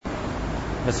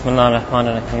Bismillah ar-Rahman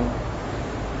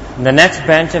ar-Rahim. The next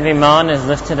branch of Iman is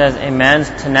listed as a man's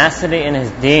tenacity in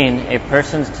his deen, a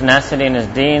person's tenacity in his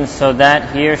deen, so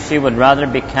that he or she would rather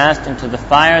be cast into the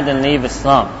fire than leave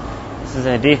Islam. This is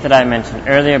a hadith that I mentioned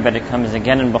earlier, but it comes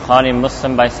again in Bukhari and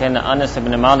Muslim by Sayyidina Anas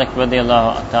ibn Malik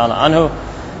radiyallahu ta'ala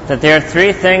anhu, that there are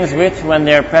three things which, when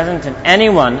they are present in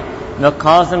anyone, will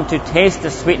cause them to taste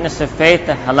the sweetness of faith,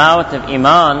 the halawat of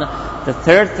Iman. The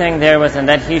third thing there was in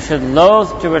that he should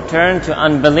loathe to return to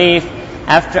unbelief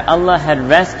after Allah had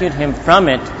rescued him from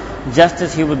it, just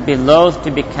as he would be loath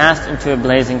to be cast into a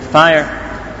blazing fire.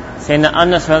 Sayyidina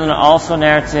Anas also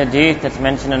narrates a hadith that's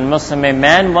mentioned in Muslim. A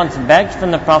man once begged from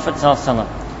the Prophet ﷺ,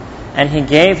 and he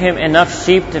gave him enough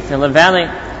sheep to fill a valley.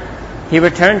 He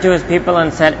returned to his people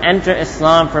and said, "Enter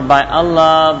Islam, for by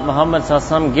Allah, Muhammad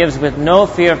ﷺ gives with no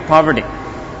fear of poverty."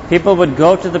 People would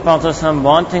go to the Prophet ﷺ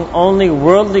wanting only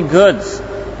worldly goods,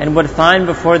 and would find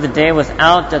before the day was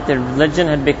out that their religion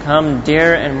had become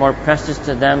dearer and more precious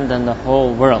to them than the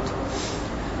whole world.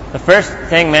 The first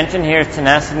thing mentioned here is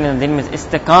tenacity in the deen, means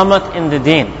istiqamat in the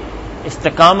deen.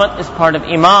 Istiqamat is part of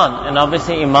Iman, and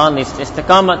obviously Iman leads to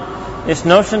istiqamat. This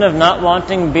notion of not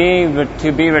wanting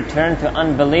to be returned to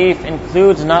unbelief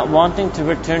includes not wanting to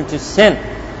return to sin.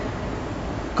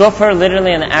 Kufr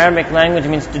literally in the Arabic language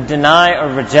means to deny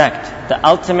or reject. The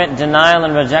ultimate denial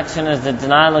and rejection is the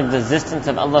denial of the existence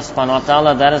of Allah subhanahu wa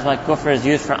ta'ala. That is why kufr is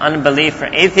used for unbelief, for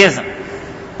atheism.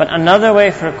 But another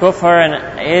way for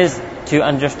kufr is to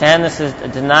understand this is a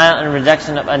denial and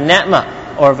rejection of a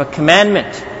ni'mah, or of a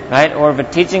commandment, right? Or of a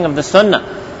teaching of the sunnah.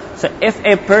 So if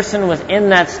a person was in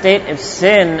that state of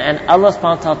sin and Allah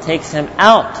subhanahu wa ta'ala takes him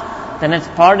out, then it's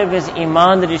part of his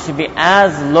iman that he should be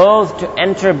as loath to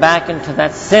enter back into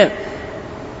that sin.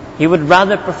 He would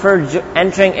rather prefer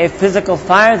entering a physical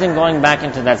fire than going back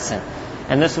into that sin.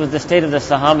 And this was the state of the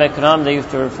Sahaba Ikram. They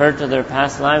used to refer to their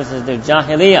past lives as their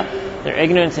jahiliyyah, their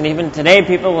ignorance. And even today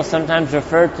people will sometimes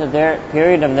refer to their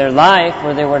period of their life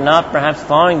where they were not perhaps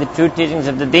following the true teachings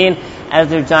of the deen as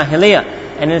their jahiliyyah.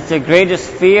 And it's their greatest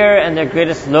fear and their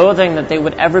greatest loathing that they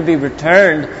would ever be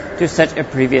returned to such a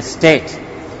previous state.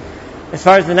 As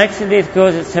far as the next hadith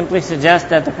goes, it simply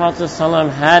suggests that the Prophet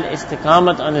ﷺ had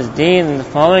istiqamat on his deen in the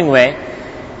following way,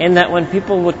 in that when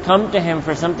people would come to him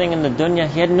for something in the dunya,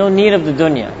 he had no need of the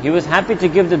dunya. He was happy to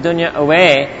give the dunya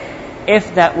away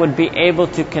if that would be able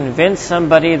to convince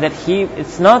somebody that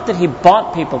it's not that he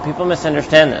bought people. People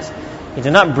misunderstand this. He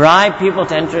did not bribe people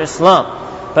to enter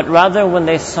Islam, but rather when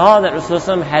they saw that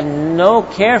Rasulullah had no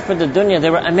care for the dunya, they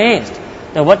were amazed.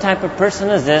 Now what type of person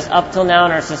is this? Up till now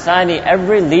in our society,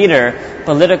 every leader,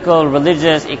 political,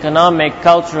 religious, economic,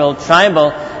 cultural,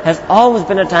 tribal, has always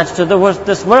been attached to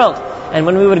this world. And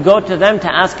when we would go to them to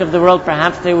ask of the world,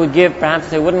 perhaps they would give, perhaps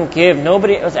they wouldn't give.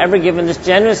 Nobody was ever given this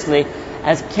generously,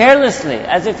 as carelessly,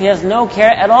 as if he has no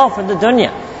care at all for the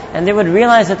dunya. And they would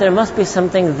realize that there must be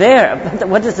something there.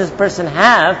 What does this person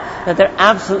have that they're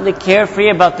absolutely carefree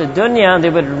about the dunya? And they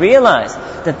would realize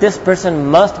that this person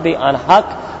must be on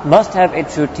haqq, must have a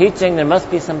true teaching. There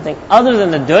must be something other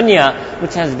than the dunya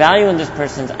which has value in this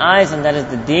person's eyes, and that is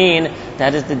the deen.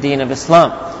 That is the deen of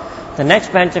Islam. The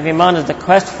next branch of Iman is the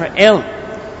quest for ilm,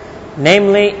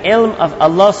 namely ilm of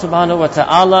Allah subhanahu wa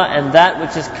ta'ala and that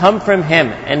which has come from Him,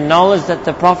 and knowledge that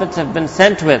the prophets have been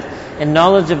sent with, and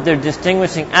knowledge of their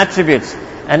distinguishing attributes,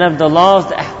 and of the laws,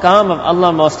 the ahkam of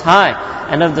Allah Most High,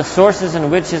 and of the sources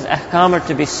in which His ahkam are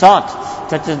to be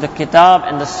sought, such as the kitab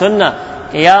and the sunnah,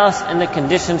 qiyas, and the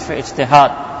conditions for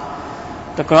ijtihad.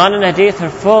 The Quran and Hadith are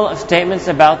full of statements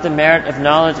about the merit of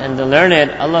knowledge and the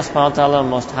learned. Allah subhanahu wa ta'ala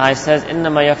Most High says,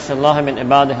 إِنَّمَا يَخْشَى اللَّهَ مِنْ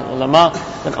عِبَادِهِ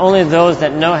الْعُلَمَاء, that only those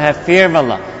that know have fear of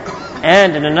Allah.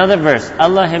 And in another verse,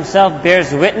 Allah Himself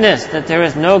bears witness that there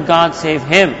is no God save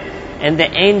Him, and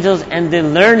the angels and the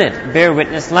learned bear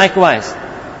witness likewise.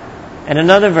 In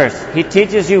another verse, He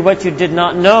teaches you what you did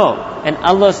not know, and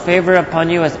Allah's favor upon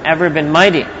you has ever been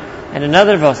mighty. In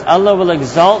another verse, Allah will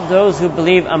exalt those who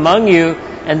believe among you,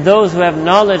 and those who have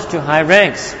knowledge to high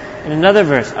ranks. In another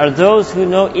verse, are those who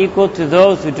know equal to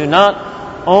those who do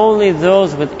not? Only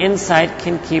those with insight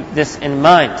can keep this in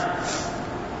mind.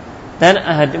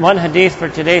 Then one hadith for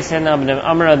today, Sayyidina Ibn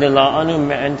Umar radiallahu anhu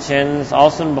mentions,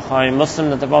 also in Bukhari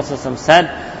Muslim, that the Prophet ﷺ said,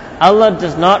 Allah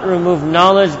does not remove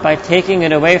knowledge by taking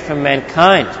it away from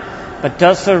mankind, but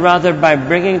does so rather by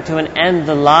bringing to an end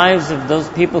the lives of those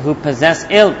people who possess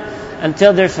ilm,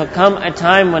 until there shall come a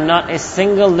time when not a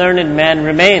single learned man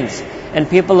remains, and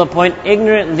people appoint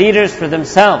ignorant leaders for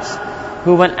themselves,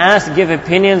 who when asked give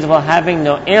opinions while having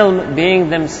no ilm,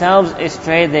 being themselves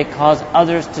astray, they cause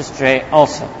others to stray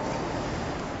also.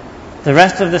 The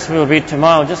rest of this we will read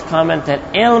tomorrow. Just comment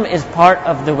that ilm is part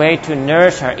of the way to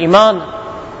nourish our iman.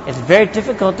 it's very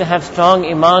difficult to have strong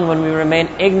iman when we remain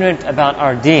ignorant about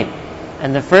our deen.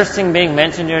 And the first thing being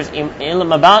mentioned here is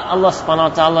ilm about Allah subhanahu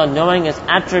wa ta'ala, knowing His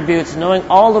attributes, knowing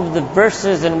all of the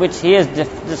verses in which He has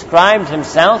described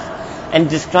Himself and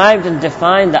described and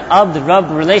defined the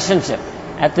Abd-Rabb relationship.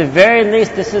 At the very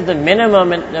least, this is the minimum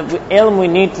ilm we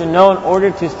need to know in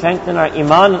order to strengthen our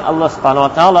iman in Allah subhanahu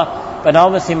wa ta'ala. But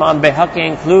obviously Imam Bayhaqi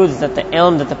includes that the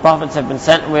ilm that the prophets have been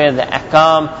sent with, the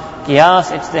ahkam, qiyas,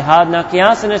 ijtihad. Now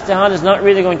qiyas and ijtihad is not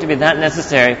really going to be that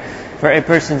necessary for a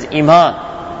person's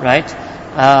iman, right?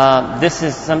 This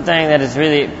is something that is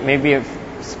really maybe a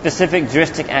specific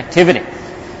juristic activity.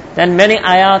 Then many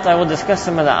ayat, I will discuss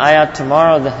some of the ayat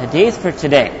tomorrow, the hadith for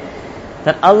today,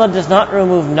 that Allah does not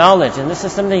remove knowledge, and this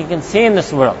is something you can see in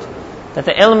this world, that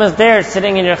the ilm is there,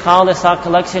 sitting in your Khalisa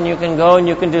collection. You can go and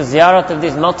you can do ziyarat of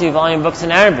these multi-volume books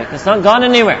in Arabic. It's not gone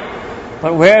anywhere.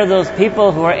 But where are those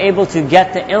people who are able to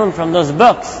get the ilm from those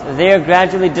books? They are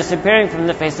gradually disappearing from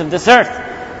the face of this earth,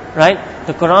 right?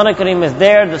 The Quran Kareem is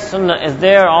there, the Sunnah is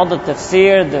there, all the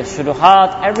tafsir, the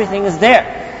shuruhat, everything is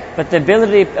there. But the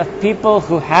ability of people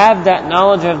who have that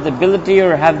knowledge, or the ability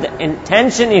or have the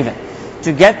intention even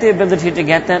to get the ability to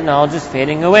get that knowledge, is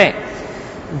fading away.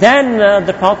 Then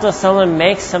the Prophet ﷺ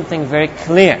makes something very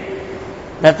clear,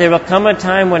 that there will come a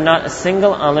time when not a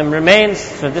single alim remains.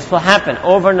 So this will happen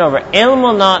over and over. Ilm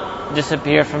will not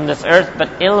disappear from this earth,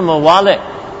 but ilm walid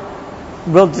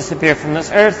will disappear from this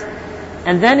earth.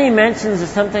 And then he mentions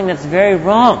something that's very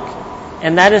wrong,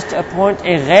 and that is to appoint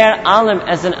a ghair alim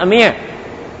as an amir.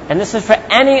 And this is for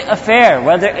any affair,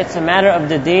 whether it's a matter of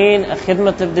the deen, a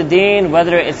khidmat of the deen,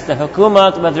 whether it's the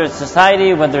hukumat, whether it's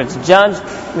society, whether it's judge.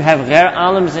 You have ghair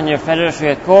alims in your federal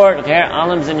sharia court, ghair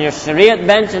alims in your shariat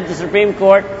bench at the Supreme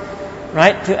Court,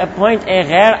 right? To appoint a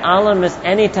ghair alim as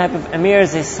any type of amir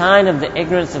is a sign of the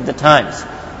ignorance of the times.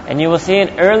 And you will see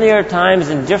in earlier times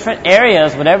in different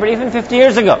areas, whatever, even 50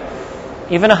 years ago,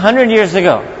 even 100 years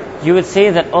ago, you would see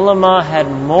that ulama had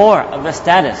more of a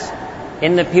status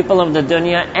in the people of the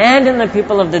dunya and in the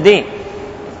people of the deen.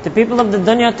 The people of the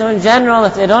dunya in general,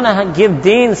 if they don't give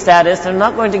deen status, they're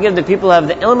not going to give the people who have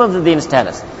the ilm of the deen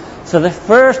status. So the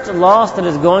first loss that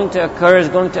is going to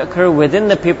occur within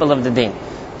the people of the deen.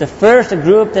 The first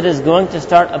group that is going to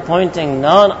start appointing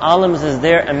non-alims as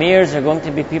their amirs are going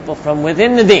to be people from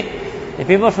within the deen. The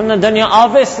people from the dunya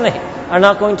obviously are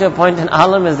not going to appoint an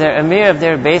alim as their amir if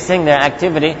they're basing their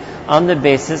activity on the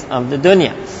basis of the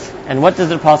dunya. And what does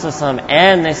the Prophet ﷺ?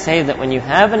 And they say that when you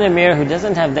have an emir who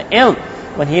doesn't have the ilm,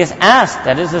 when he is asked,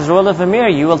 that is his role of emir,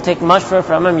 you will take mashwar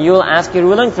from him, you will ask your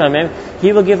ruling from him,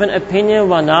 he will give an opinion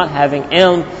while not having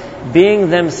ilm. Being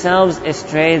themselves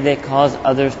astray, they cause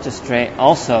others to stray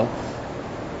also.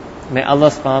 May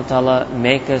Allah subhanahu wa ta'ala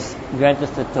grant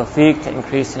us the tawfiq to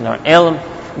increase in our ilm.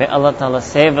 May Allah ta'ala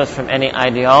save us from any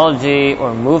ideology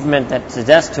or movement that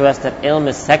suggests to us that ilm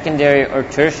is secondary or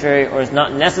tertiary or is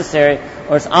not necessary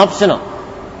or is optional.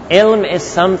 Ilm is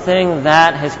something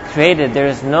that has created. There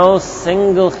is no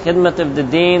single khidmat of the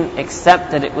deen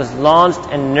except that it was launched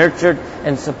and nurtured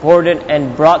and supported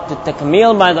and brought to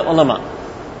takmeel by the ulama.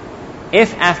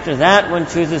 If after that one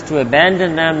chooses to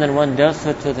abandon them, then one does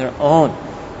so to their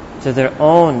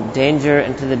own danger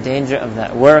and to the danger of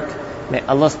that work. May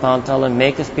Allah subhanahu wa ta'ala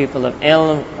make us people of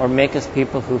ilm, or make us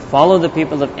people who follow the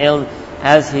people of ilm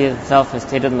as He Himself has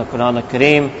stated in the Quran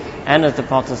al-Kareem, and as the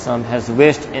Prophet ﷺ has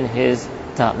wished in His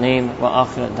ta'lim. Wa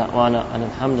akhir da'wana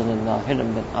alhamdulillahi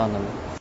rabbil alamin.